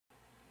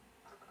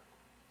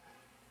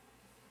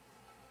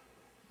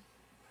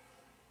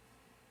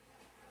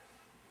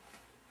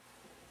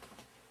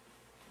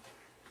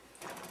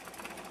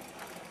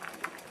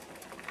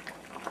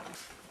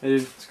Hey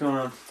dude, what's going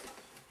on?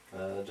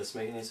 Just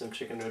making you some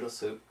chicken noodle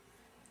soup.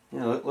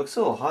 Yeah, looks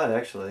a little hot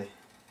actually.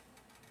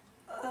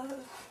 I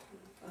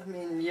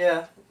mean,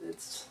 yeah,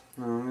 it's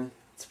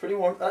pretty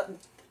warm.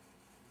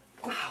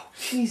 Wow,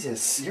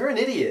 Jesus, you're an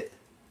idiot.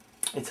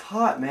 It's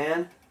hot,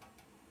 man.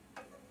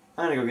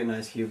 I'm gonna go get an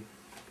ice cube.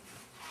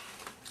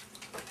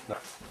 No.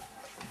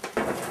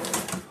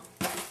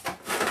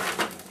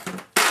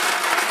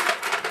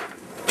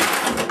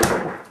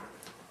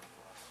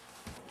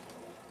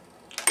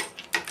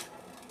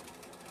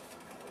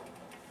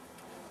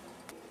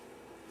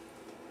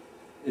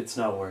 It's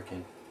not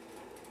working.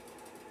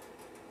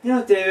 You know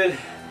what, David?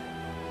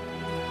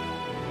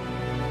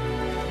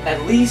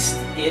 At least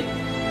it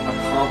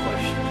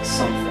accomplished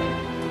something.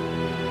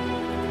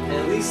 And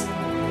at least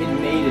it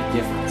made a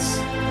difference.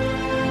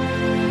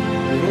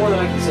 There's more than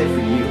I can say for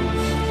you.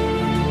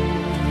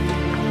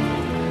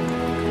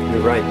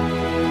 You're right.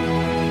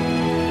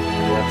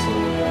 You're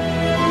absolutely right.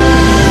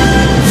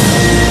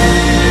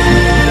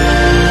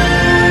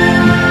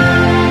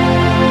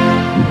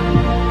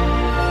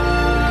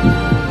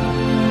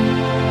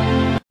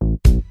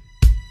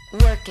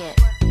 Work it.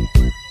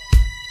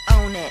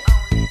 Own it.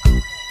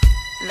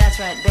 That's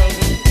right,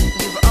 baby.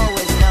 You've always